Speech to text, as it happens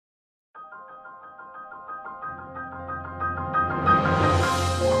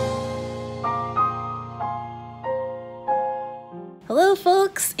Hello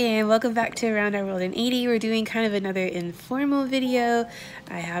folks, and welcome back to Around Our World in 80. We're doing kind of another informal video.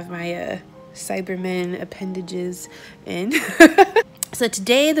 I have my Cybermen appendages in. So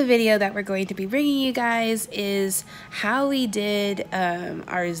today the video that we're going to be bringing you guys is how we did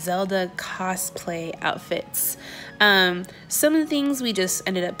our Zelda cosplay outfits. Some of the things we just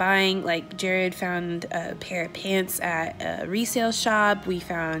ended up buying, like Jared found a pair of pants at a resale shop. We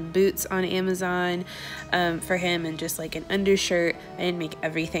found boots on Amazon for him, and just like an undershirt. I didn't make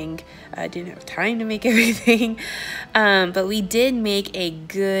everything. I didn't have time to make everything. But we did make a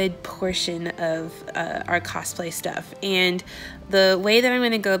good portion of our cosplay stuff. And the way that I'm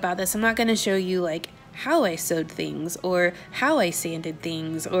going to go about this, I'm not going to show you like how I sewed things or how I sanded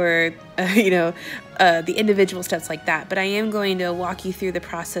things or the individual steps like that, but I am going to walk you through the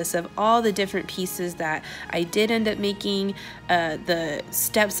process of all the different pieces that I did end up making, the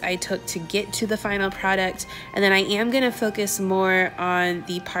steps I took to get to the final product, and then I am going to focus more on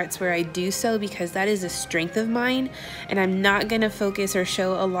the parts where I do sew because that is a strength of mine, and I'm not going to focus or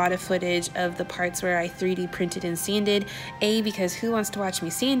show a lot of footage of the parts where I 3D printed and sanded, A, because who wants to watch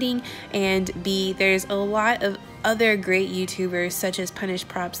me sanding, and B, there's a lot of other great YouTubers such as Punish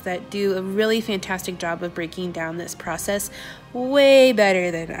Props that do a really fantastic job of breaking down this process way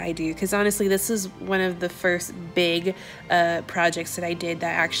better than I do, because honestly this is one of the first big projects that I did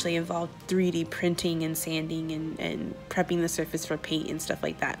that actually involved 3D printing and sanding and prepping the surface for paint and stuff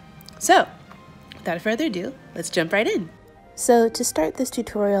like that. So without further ado, let's jump right in. So to start this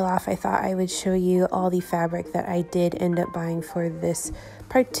tutorial off, I thought I would show you all the fabric that I did end up buying for this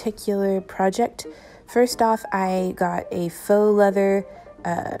particular project. First off, I got a faux leather,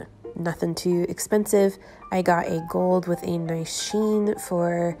 nothing too expensive. I got a gold with a nice sheen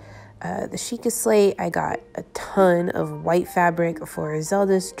for the Sheikah slate. I got a ton of white fabric for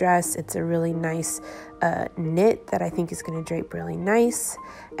Zelda's dress. It's a really nice knit that I think is going to drape really nice.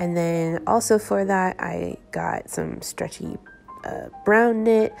 And then also for that, I got some stretchy brown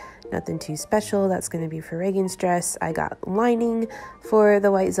knit, nothing too special. That's going to be for Reagan's dress. I got lining for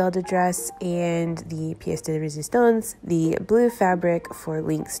the white Zelda dress and the pièce de résistance, the blue fabric for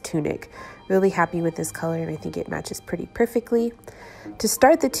Link's tunic. Really happy with this color, and I think it matches pretty perfectly. To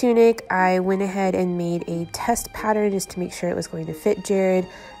start the tunic, I went ahead and made a test pattern just to make sure it was going to fit Jared.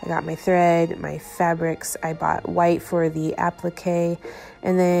 I got my thread, my fabrics. I bought white for the applique,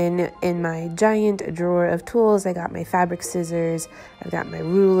 and then in my giant drawer of tools, I got my fabric scissors, I've got my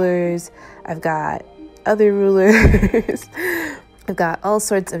rulers, I've got other rulers. I've got all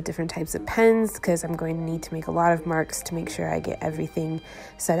sorts of different types of pens because I'm going to need to make a lot of marks to make sure I get everything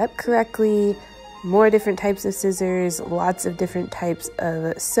set up correctly. More different types of scissors, lots of different types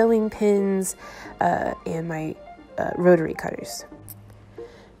of sewing pins, and my rotary cutters.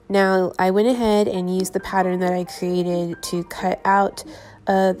 Now, I went ahead and used the pattern that I created to cut out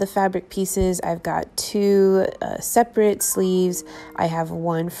the fabric pieces. I've got two separate sleeves. I have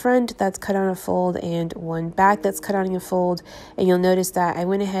one front that's cut on a fold and one back that's cut on a fold. And you'll notice that I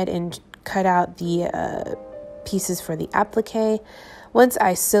went ahead and cut out the pieces for the applique. Once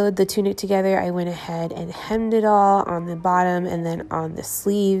I sewed the tunic together, I went ahead and hemmed it all on the bottom and then on the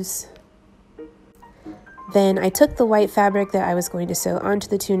sleeves. Then I took the white fabric that I was going to sew onto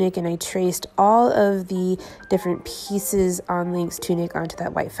the tunic and I traced all of the different pieces on Link's tunic onto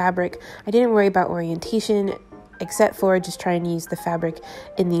that white fabric. I didn't worry about orientation except for just trying to use the fabric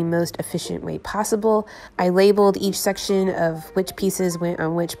in the most efficient way possible. I labeled each section of which pieces went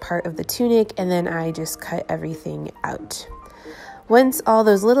on which part of the tunic, and then I just cut everything out. Once all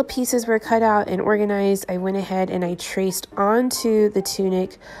those little pieces were cut out and organized, I went ahead and I traced onto the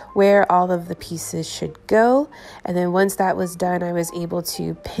tunic where all of the pieces should go. And then once that was done, I was able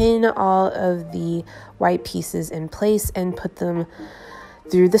to pin all of the white pieces in place and put them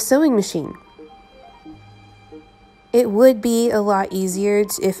through the sewing machine. It would be a lot easier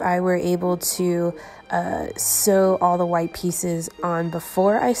if I were able to sew all the white pieces on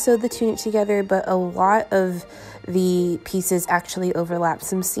before I sewed the tunic together, but a lot of the pieces actually overlap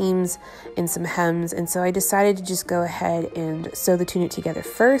some seams and some hems, and so I decided to just go ahead and sew the tunic together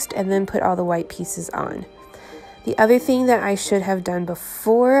first and then put all the white pieces on. The other thing that I should have done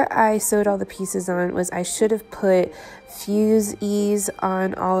before I sewed all the pieces on was I should have put fuse ease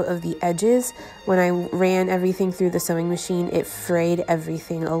on all of the edges. When I ran everything through the sewing machine, it frayed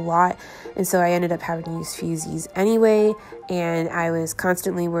everything a lot, and so I ended up having to use fuse ease anyway, and I was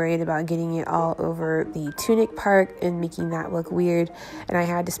constantly worried about getting it all over the tunic part and making that look weird, and I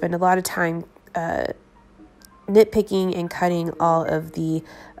had to spend a lot of time nitpicking and cutting all of the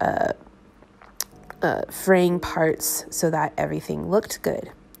fraying parts so that everything looked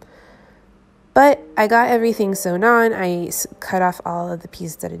good. But I got everything sewn on. I cut off all of the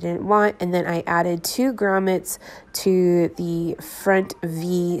pieces that I didn't want, and then I added 2 grommets to the front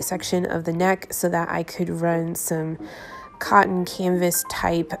V section of the neck so that I could run some cotton canvas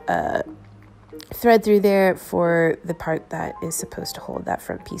type thread through there for the part that is supposed to hold that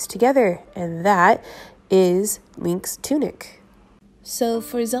front piece together, and that is Link's tunic. So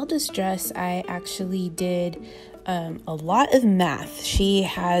for Zelda's dress, I actually did a lot of math. She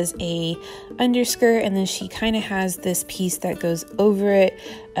has a underskirt, and then she kind of has this piece that goes over it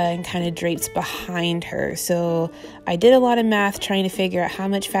and kind of drapes behind her. So I did a lot of math trying to figure out how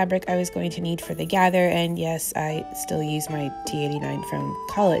much fabric I was going to need for the gather, and yes, I still use my T89 from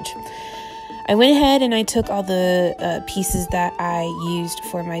college. I went ahead and I took all the pieces that I used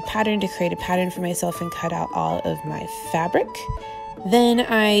for my pattern to create a pattern for myself and cut out all of my fabric. Then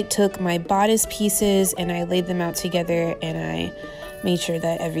I took my bodice pieces and I laid them out together, and I made sure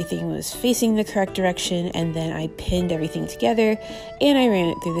that everything was facing the correct direction, and then I pinned everything together and I ran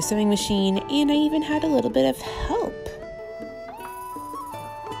it through the sewing machine, and I even had a little bit of help.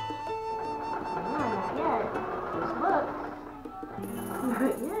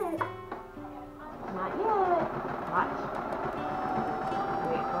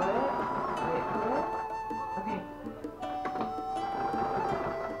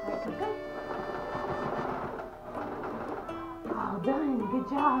 Good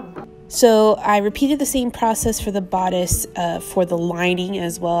job. So I repeated the same process for the bodice for the lining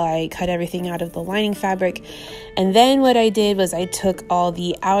as well. I cut everything out of the lining fabric, and then what I did was I took all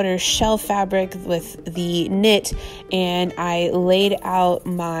the outer shell fabric with the knit and I laid out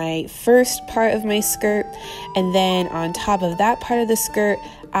my first part of my skirt, and then on top of that part of the skirt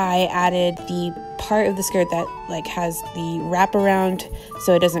I added the part of the skirt that like has the wraparound,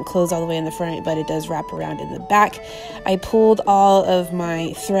 so it doesn't close all the way in the front, but it does wrap around in the back. I pulled all of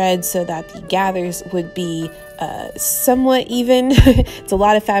my threads so that the gathers would be somewhat even. It's a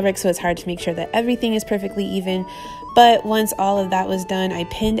lot of fabric, so it's hard to make sure that everything is perfectly even. But once all of that was done, I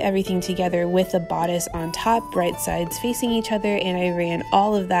pinned everything together with the bodice on top, right sides facing each other, and I ran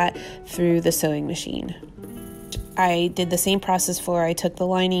all of that through the sewing machine. I did the same process for, I took the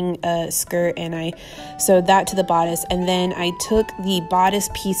lining skirt and I sewed that to the bodice, and then I took the bodice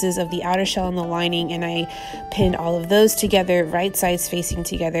pieces of the outer shell and the lining and I pinned all of those together, right sides facing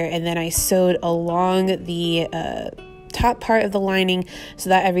together, and then I sewed along the top part of the lining so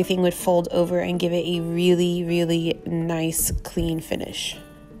that everything would fold over and give it a really nice clean finish.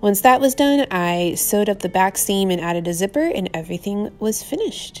 Once that was done, I sewed up the back seam and added a zipper, and everything was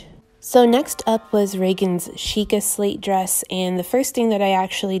finished. So next up was Reagan's Chica slate dress, and the first thing that I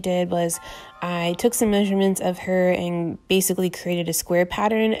actually did was I took some measurements of her and basically created a square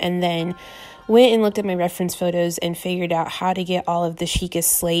pattern, and then went and looked at my reference photos and figured out how to get all of the Chica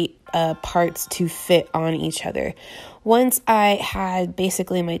slate parts to fit on each other. Once I had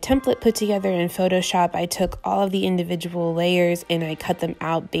basically my template put together in Photoshop, I took all of the individual layers and I cut them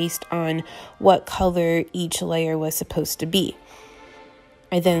out based on what color each layer was supposed to be.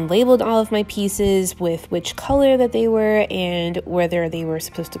 I then labeled all of my pieces with which color that they were and whether they were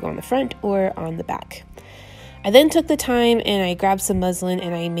supposed to go on the front or on the back. I then took the time and I grabbed some muslin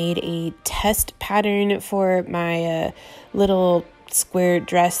and I made a test pattern for my little square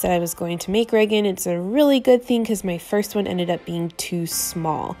dress that I was going to make Reagan. It's a really good thing because my first one ended up being too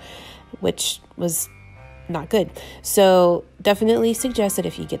small, which was not good. So definitely suggest that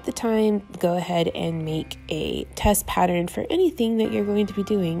if you get the time, go ahead and make a test pattern for anything that you're going to be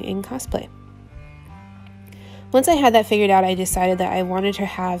doing in cosplay. Once I had that figured out, I decided that I wanted to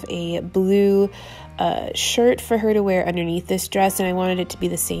have a blue shirt for her to wear underneath this dress, and I wanted it to be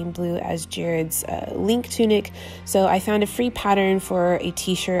the same blue as Jared's Link tunic. So I found a free pattern for a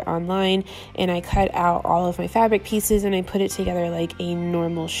t-shirt online, and I cut out all of my fabric pieces and I put it together like a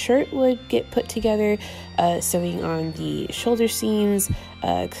normal shirt would get put together, sewing on the shoulder seams,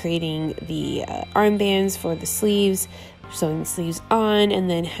 creating the armbands for the sleeves, sewing the sleeves on, and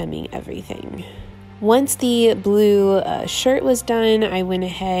then hemming everything. Once the blue shirt was done, I went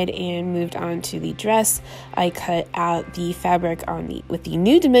ahead and moved on to the dress. I cut out the fabric with the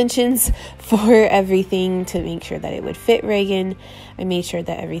new dimensions for everything to make sure that it would fit Reagan. I made sure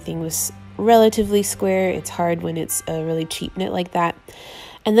that everything was relatively square. It's hard when it's a really cheap knit like that.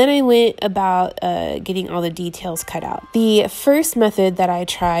 And then I went about getting all the details cut out. The first method that I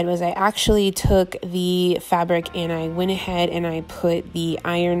tried was I actually took the fabric and I went ahead and I put the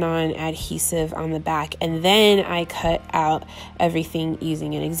iron-on adhesive on the back, and then I cut out everything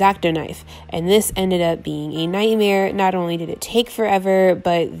using an X-Acto knife. And this ended up being a nightmare. Not only did it take forever,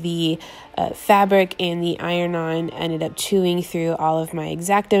 but the fabric and the iron-on ended up chewing through all of my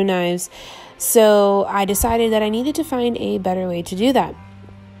X-Acto knives. So I decided that I needed to find a better way to do that.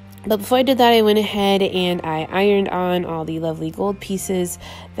 But before I did that, I went ahead and I ironed on all the lovely gold pieces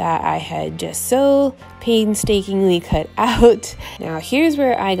that I had just so painstakingly cut out. Now here's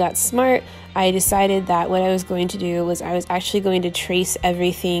where I got smart. I decided that what I was going to do was I was actually going to trace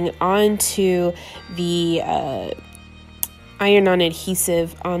everything onto the iron-on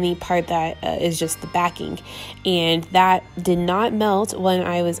adhesive on the part that is just the backing, and that did not melt when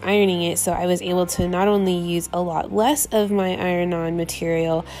I was ironing it, so I was able to not only use a lot less of my iron-on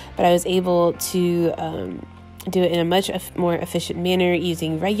material, but I was able to do it in a much more efficient manner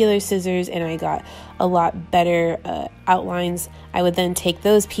using regular scissors, and I got a lot better outlines. I would then take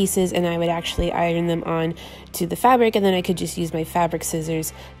those pieces and I would actually iron them on to the fabric, and then I could just use my fabric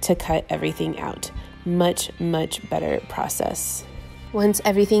scissors to cut everything out. Much better process. Once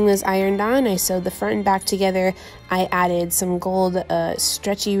everything was ironed on, I sewed the front and back together. I added some gold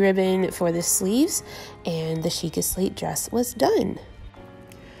stretchy ribbon for the sleeves, and the Chica Slate dress was done.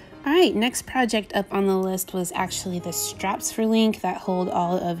 Alright, next project up on the list was actually the straps for Link that hold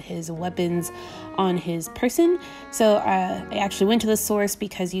all of his weapons on his person. So I actually went to the source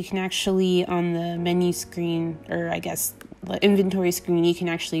because you can actually, on the menu screen, or I guess the inventory screen, you can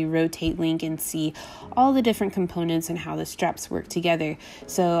actually rotate Link and see all the different components and how the straps work together.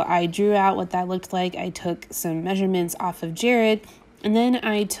 So I drew out what that looked like. I took some measurements off of Jared, and then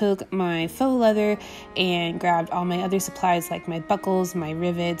I took my faux leather and grabbed all my other supplies like my buckles, my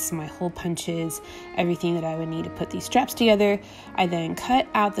rivets, my hole punches, everything that I would need to put these straps together. I then cut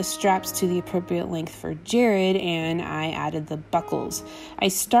out the straps to the appropriate length for Jared, and I added the buckles. I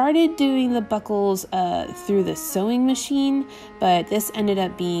started doing the buckles through the sewing machine, but this ended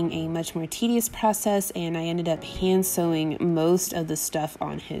up being a much more tedious process, and I ended up hand sewing most of the stuff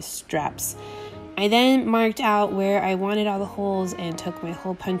on his straps. I then marked out where I wanted all the holes and took my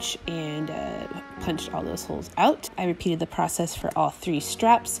hole punch and punched all those holes out. I repeated the process for all 3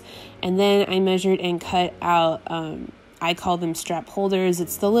 straps, and then I measured and cut out, I call them strap holders.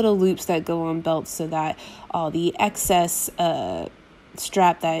 It's the little loops that go on belts so that all the excess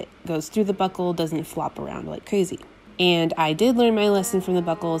strap that goes through the buckle doesn't flop around like crazy. And I did learn my lesson from the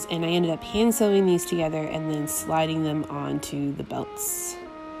buckles, and I ended up hand sewing these together and then sliding them onto the belts.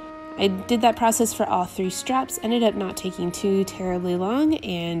 I did that process for all 3 straps, ended up not taking too terribly long,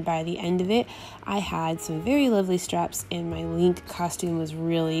 and by the end of it, I had some very lovely straps and my Link costume was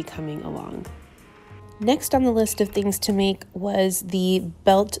really coming along. Next on the list of things to make was the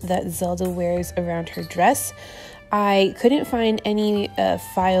belt that Zelda wears around her dress. I couldn't find any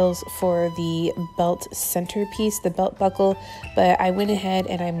files for the belt centerpiece, the belt buckle, but I went ahead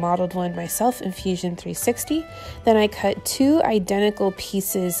and I modeled one myself in Fusion 360. Then I cut 2 identical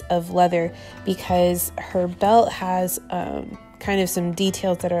pieces of leather because her belt has kind of some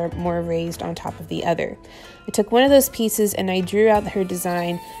details that are more raised on top of the other. I took one of those pieces and I drew out her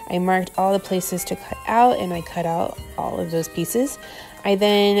design. I marked all the places to cut out, and I cut out all of those pieces. I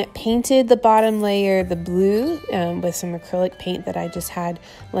then painted the bottom layer the blue with some acrylic paint that I just had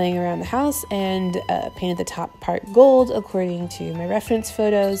laying around the house, and painted the top part gold according to my reference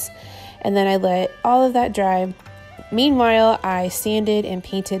photos. And then I let all of that dry. Meanwhile, I sanded and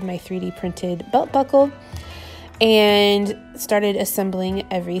painted my 3D printed belt buckle and started assembling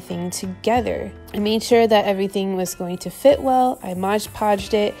everything together. I made sure that everything was going to fit well. I Mod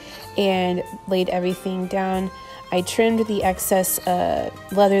Podged it and laid everything down. I trimmed the excess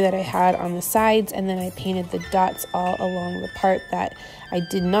leather that I had on the sides, and then I painted the dots all along the part that I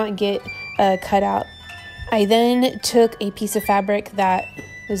did not get cut out. I then took a piece of fabric that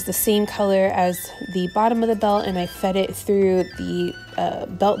was the same color as the bottom of the belt, and I fed it through the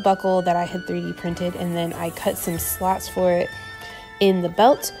belt buckle that I had 3D printed, and then I cut some slots for it in the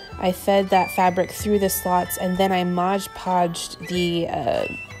belt. I fed that fabric through the slots, and then I Mod Podged the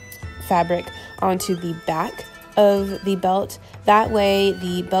fabric onto the back of the belt. That way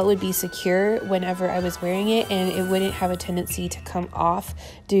the belt would be secure whenever I was wearing it, and it wouldn't have a tendency to come off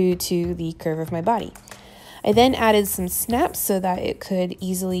due to the curve of my body. I then added some snaps so that it could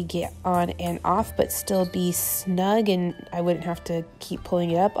easily get on and off but still be snug, and I wouldn't have to keep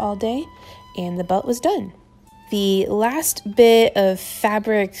pulling it up all day, and the belt was done. The last bit of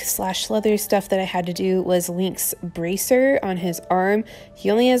fabric / leather stuff that I had to do was Link's bracer on his arm.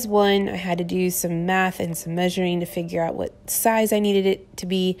 He only has one. I had to do some math and some measuring to figure out what size I needed it to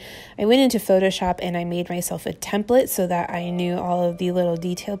be. I went into Photoshop and I made myself a template so that I knew all of the little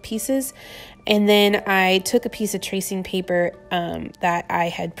detail pieces. And then I took a piece of tracing paper that I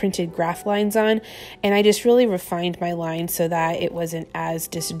had printed graph lines on, and I just really refined my lines so that it wasn't as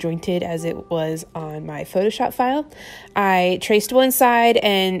disjointed as it was on my Photoshop file. I traced one side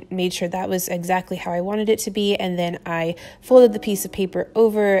and made sure that was exactly how I wanted it to be, and then I folded the piece of paper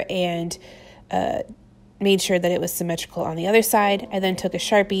over and made sure that it was symmetrical on the other side. I then took a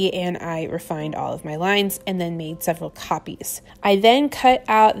Sharpie and I refined all of my lines and then made several copies. I then cut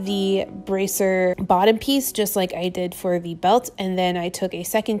out the bracer bottom piece just like I did for the belt, and then I took a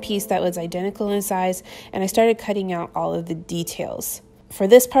second piece that was identical in size and I started cutting out all of the details. For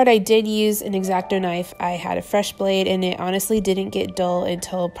this part, I did use an X-Acto knife. I had a fresh blade and it honestly didn't get dull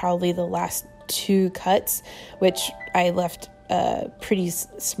until probably the last 2 cuts, which I left pretty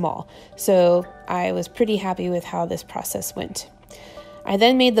small. So I was pretty happy with how this process went. I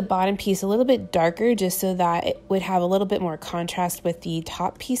then made the bottom piece a little bit darker just so that it would have a little bit more contrast with the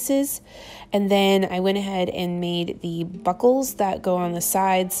top pieces. And then I went ahead and made the buckles that go on the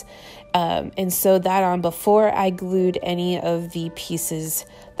sides and sewed that on before I glued any of the pieces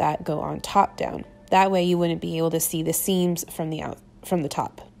that go on top down. That way you wouldn't be able to see the seams from the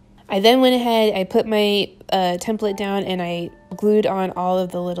top. I then went ahead, I put my template down and I glued on all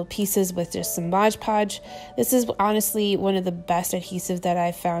of the little pieces with just some Mod Podge. This is honestly one of the best adhesive that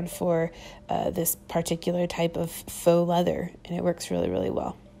I've found for this particular type of faux leather, and it works really, really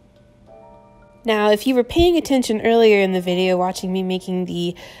well. Now, if you were paying attention earlier in the video watching me making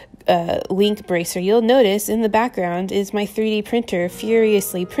the link bracer, you'll notice in the background is my 3D printer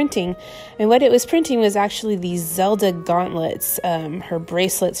furiously printing, and what it was printing was actually these Zelda gauntlets, her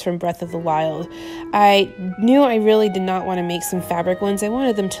bracelets from Breath of the Wild. I knew I really did not want to make some fabric ones. I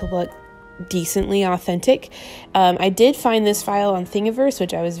wanted them to look decently authentic. I did find this file on Thingiverse,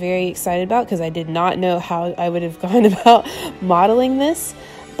 which I was very excited about because I did not know how I would have gone about modeling this,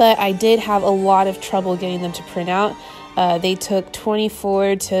 but I did have a lot of trouble getting them to print out. They took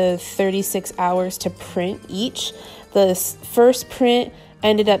 24 to 36 hours to print each. The first print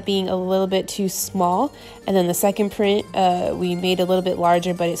ended up being a little bit too small, and then the second print we made a little bit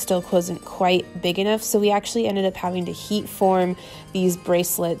larger, but it still wasn't quite big enough, so we actually ended up having to heat form these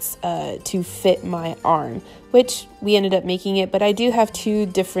bracelets to fit my arm, which we ended up making it, but I do have 2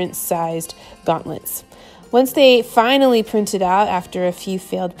 different sized gauntlets. Once they finally printed out after a few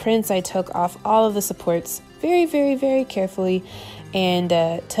failed prints, I took off all of the supports very, very, very carefully, and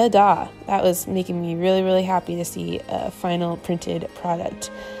ta-da! That was making me really, really happy to see a final printed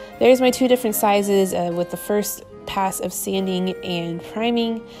product. There's my 2 different sizes with the first pass of sanding and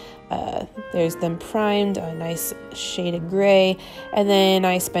priming. There's them primed, a nice shade of gray, and then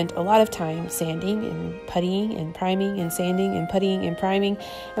I spent a lot of time sanding and puttying and priming and sanding and puttying and priming,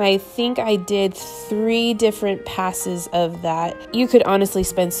 and I think I did 3 different passes of that. You could honestly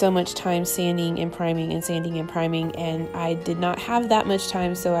spend so much time sanding and priming and sanding and priming, and I did not have that much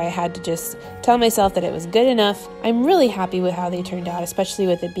time, so I had to just tell myself that it was good enough. I'm really happy with how they turned out, especially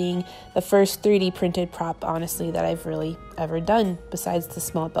with it being the first 3D printed prop, honestly, that I've really ever done besides the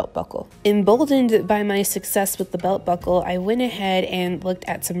small belt buckle. Emboldened by my success with the belt buckle, I went ahead and looked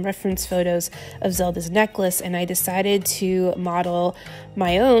at some reference photos of Zelda's necklace, and I decided to model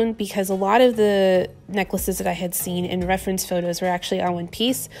my own because a lot of the necklaces that I had seen in reference photos were actually on one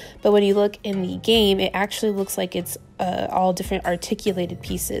piece, but when you look in the game, it actually looks like it's all different articulated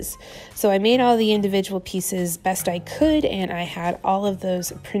pieces. So I made all the individual pieces best I could, and I had all of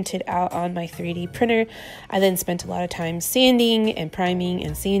those printed out on my 3D printer. I then spent a lot of time sanding and priming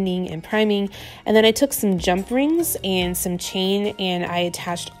and sanding and priming, and then I took some jump rings and some chain and I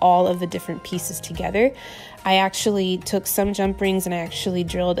attached all of the different pieces together. I actually took some jump rings and I actually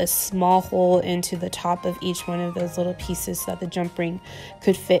drilled a small hole into the top of each one of those little pieces so that the jump ring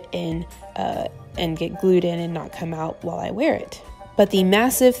could fit in and get glued in and not come out while I wear it. But the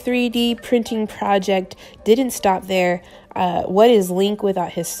massive 3D printing project didn't stop there. What is Link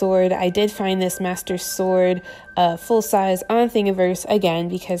without his sword? I did find this master sword full size on Thingiverse again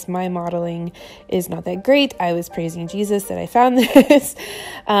because my modeling is not that great. I was praising Jesus that I found this.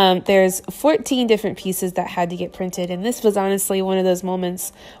 There's 14 different pieces that had to get printed, and this was honestly one of those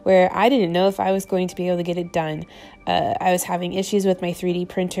moments where I didn't know if I was going to be able to get it done. I was having issues with my 3D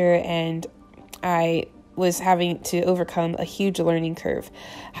printer, and I was having to overcome a huge learning curve.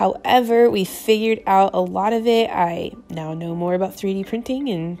 However, we figured out a lot of it. I now know more about 3D printing,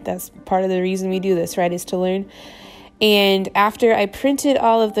 and that's part of the reason we do this, right, is to learn. And after I printed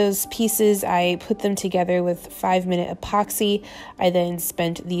all of those pieces, I put them together with 5-minute epoxy. I then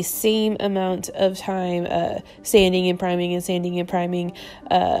spent the same amount of time sanding and priming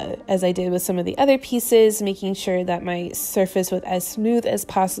as I did with some of the other pieces, making sure that my surface was as smooth as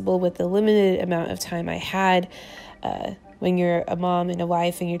possible with the limited amount of time I had. When you're a mom and a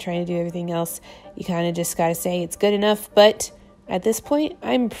wife and you're trying to do everything else, you kind of just gotta say it's good enough. But at this point,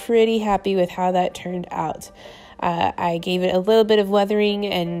 I'm pretty happy with how that turned out. I gave it a little bit of weathering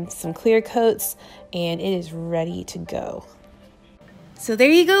and some clear coats, and it is ready to go. So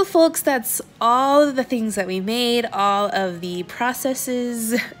there you go, folks. That's all of the things that we made, all of the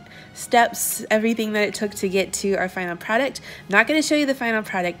processes, steps, everything that it took to get to our final product. I'm not going to show you the final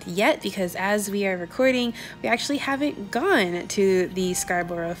product yet because as we are recording, we actually haven't gone to the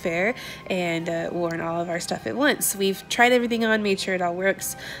Scarborough Fair and worn all of our stuff at once. We've tried everything on, made sure it all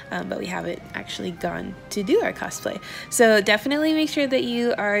works, but we haven't actually gone to do our cosplay. So definitely make sure that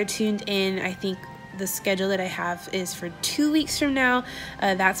you are tuned in. I think the schedule that I have is for 2 weeks from now.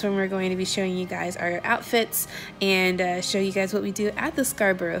 That's when we're going to be showing you guys our outfits and show you guys what we do at the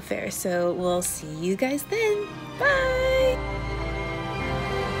Scarborough Fair. So we'll see you guys then. Bye!